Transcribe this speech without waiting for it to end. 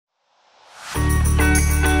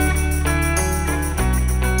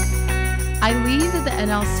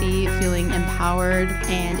NLC feeling empowered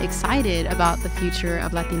and excited about the future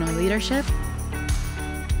of Latino leadership.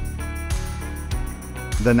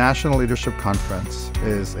 The National Leadership Conference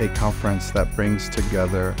is a conference that brings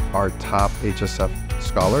together our top HSF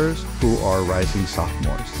scholars who are rising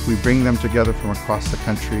sophomores. We bring them together from across the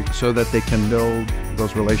country so that they can build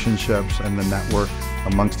those relationships and the network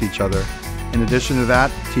amongst each other. In addition to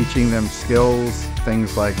that, teaching them skills,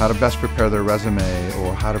 things like how to best prepare their resume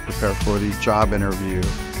or how to prepare for the job interview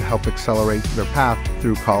to help accelerate their path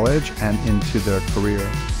through college and into their career.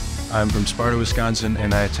 I'm from Sparta, Wisconsin,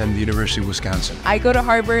 and I attend the University of Wisconsin. I go to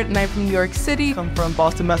Harvard, and I'm from New York City. I'm from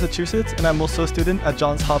Boston, Massachusetts, and I'm also a student at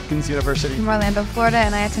Johns Hopkins University. I'm from Orlando, Florida,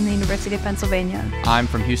 and I attend the University of Pennsylvania. I'm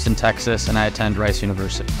from Houston, Texas, and I attend Rice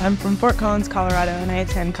University. I'm from Fort Collins, Colorado, and I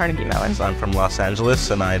attend Carnegie Mellon. I'm from Los Angeles,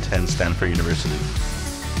 and I attend Stanford University.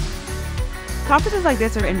 Conferences like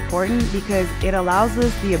this are important because it allows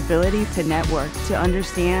us the ability to network, to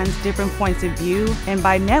understand different points of view, and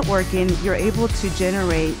by networking, you're able to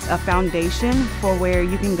generate a foundation for where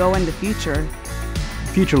you can go in the future.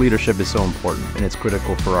 Future leadership is so important, and it's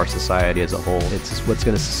critical for our society as a whole. It's what's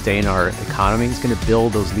going to sustain our economy. It's going to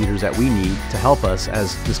build those leaders that we need to help us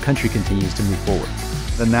as this country continues to move forward.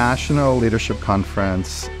 The National Leadership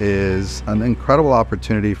Conference is an incredible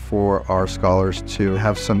opportunity for our scholars to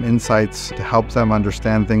have some insights to help them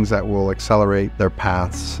understand things that will accelerate their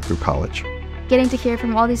paths through college. Getting to hear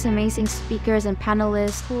from all these amazing speakers and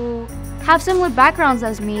panelists who have similar backgrounds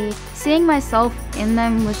as me, seeing myself in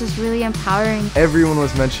them was just really empowering. Everyone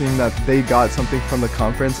was mentioning that they got something from the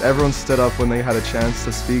conference. Everyone stood up when they had a chance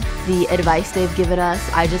to speak. The advice they've given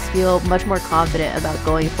us, I just feel much more confident about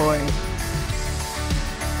going forward.